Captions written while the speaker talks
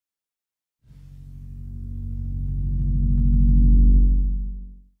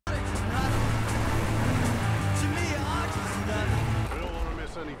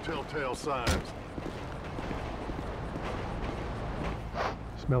telltale signs.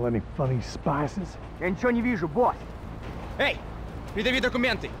 Smell any funny spices? Я ничего не вижу, босс. Эй, придави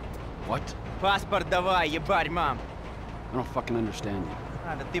документы. What? Паспорт давай, ебарь, мам. I don't fucking understand you.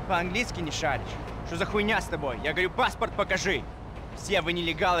 А, да ты по-английски не шаришь. Что за хуйня с тобой? Я говорю, паспорт покажи. Все вы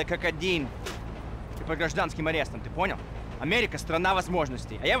нелегалы как один. Ты по гражданским арестам, ты понял? Америка — страна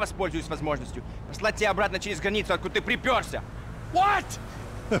возможностей, а я воспользуюсь возможностью послать тебя обратно через границу, откуда ты приперся. What?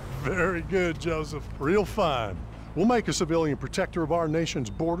 Very good, Joseph. Real fine. We'll make a civilian protector of our nation's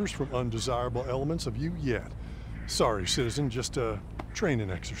borders from undesirable elements of you yet. Sorry, citizen, just a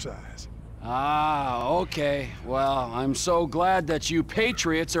training exercise. Ah, okay. Well, I'm so glad that you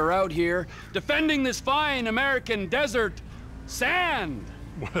patriots are out here defending this fine American desert sand.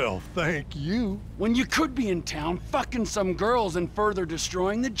 Well, thank you. When you could be in town fucking some girls and further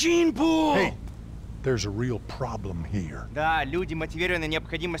destroying the gene pool. Hey, there's a real problem here. Да, люди, мотивированы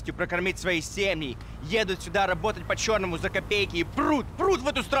необходимостью прокормить свои семьи, едут сюда работать по-черному за копейки и прут в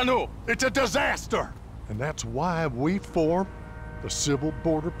эту страну. It's a disaster! And that's why we formed the Civil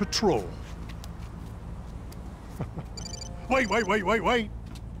Border Patrol. Wait!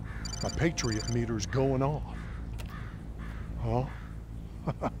 My patriot meter's going off. Huh?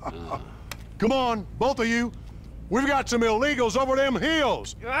 Come on, both of you. We've got some illegals over them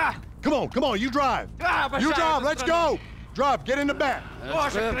hills. Come on, you drive. You drive, let's go. Drive, get in the back.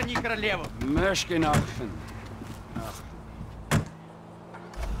 Боже, храни королеву. Meshkinoffen.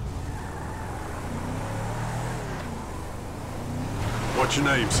 What's your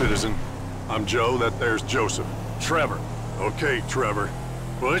name, citizen? I'm Joe, that there's Joseph. Trevor. Okay, Trevor.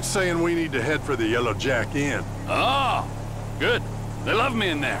 Well, it's saying we need to head for the Yellow Jack Inn. Oh, good. They love me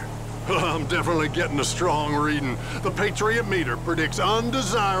in there. I'm definitely getting a strong reading. The Patriot meter predicts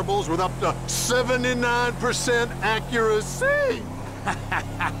undesirables with up to 79% accuracy.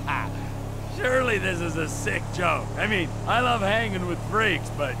 Surely this is a sick joke. I mean, I love hanging with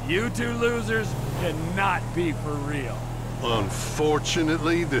freaks, but you two losers cannot be for real.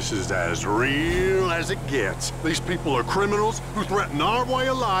 Unfortunately, this is as real as it gets. These people are criminals who threaten our way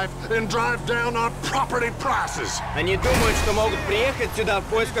of life and drive down our property prices. Они думают, что могут приехать сюда в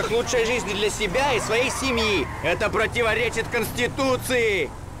поисках лучшей жизни для себя и своей семьи. Это противоречит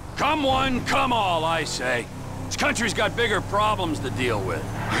Конституции. Come one, come all, I say. This country's got bigger problems to deal with.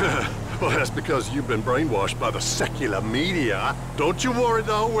 Well, that's because you've been brainwashed by the secular media. Don't you worry,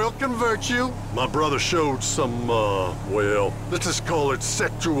 though, we'll convert you. My brother showed some, well, let's just call it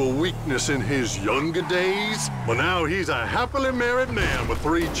sexual weakness in his younger days. But now he's a happily married man with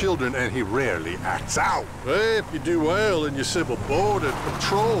 3 children, and he rarely acts out. Well, if you do well in your Civil Border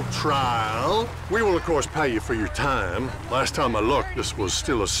Patrol trial, we will, of course, pay you for your time. Last time I looked, this was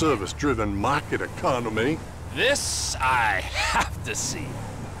still a service-driven market economy. This I have to see.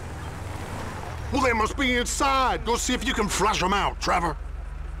 Well, they must be inside. Go see if you can flush them out, Trevor.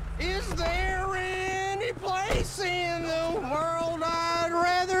 Is there any place in the world I'd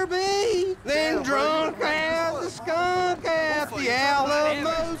rather be than drunk as a skunk at the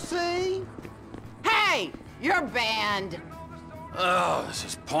Alamo Sea? Hey, you're banned. Oh, this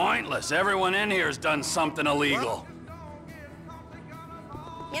is pointless. Everyone in here has done something illegal.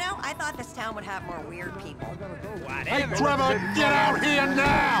 You know, I thought this town would have more weird people. Hey, Trevor, get out here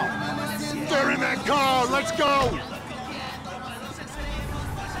now! They're in that car, let's go!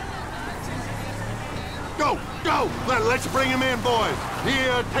 Go! Let's bring him in, boys.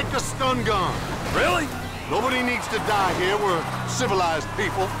 Here, take the stun gun. Really? Nobody needs to die here, we're civilized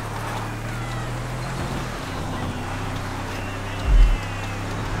people.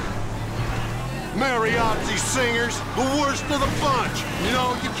 Mariachi singers, the worst of the bunch. You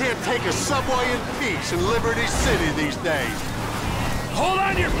know, you can't take a subway in peace in Liberty City these days. Hold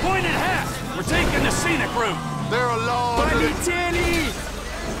on to your pointed hats! We're taking the scenic route. They're a law. Полетели!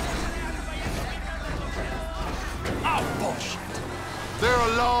 Oh, bullshit. They're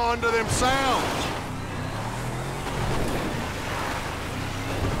a law unto themselves.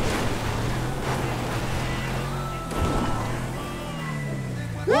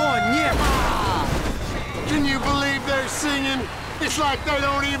 О, нет! Can you believe they're singing? It's like they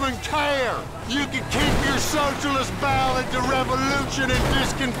don't even care. You can keep your socialist ballad to revolution and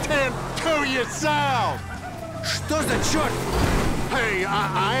discontent to yourself. Что за черт? Hey,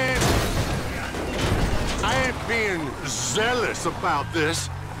 I ain't being zealous about this.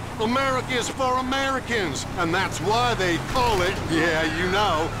 America is for Americans, and that's why they call it, yeah, you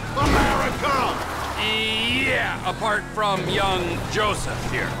know, America! Yeah, apart from young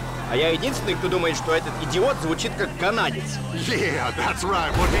Joseph here. А я единственный, кто думает, что этот идиот звучит как канадец. Yeah, that's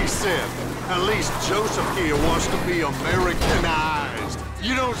right, what he said. At least Joseph here wants to be Americanized.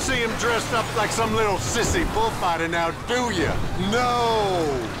 You don't see him dressed up like some little sissy bullfighter now, do you?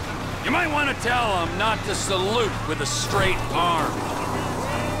 No! You might want to tell him not to salute with a straight arm.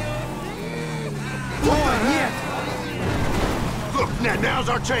 Look, now's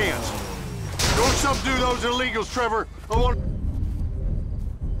our chance. Don't subdue those illegals, Trevor. I want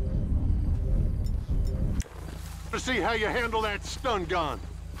to see how you handle that stun gun.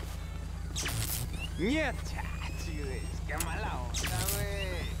 Нет.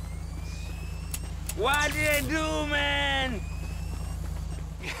 What did you do, man?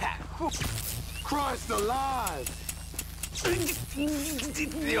 Christ alive!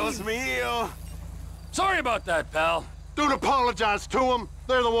 Dios mío. Sorry about that, pal. Don't apologize to them.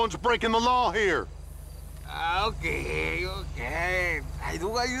 They're the ones breaking the law here. Okay. I do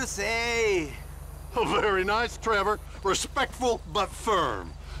what you say. Oh, very nice, Trevor. Respectful, but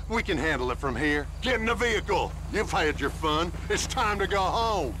firm. We can handle it from here. Get in the vehicle. You've had your fun. It's time to go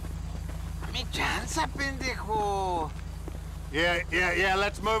home. Me chanza, pendejo. Yeah,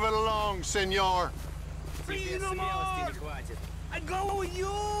 let's move it along, senor. I go with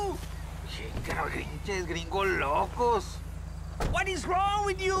you. Pinches gringos locos. What is wrong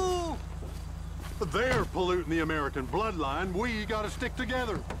with you? They're polluting the American bloodline. We gotta stick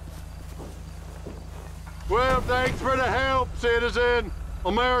together. Well, thanks for the help, citizen.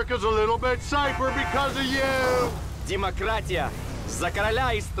 America's a little bit safer because of you. Демократия. За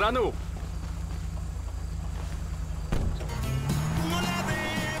короля и страну.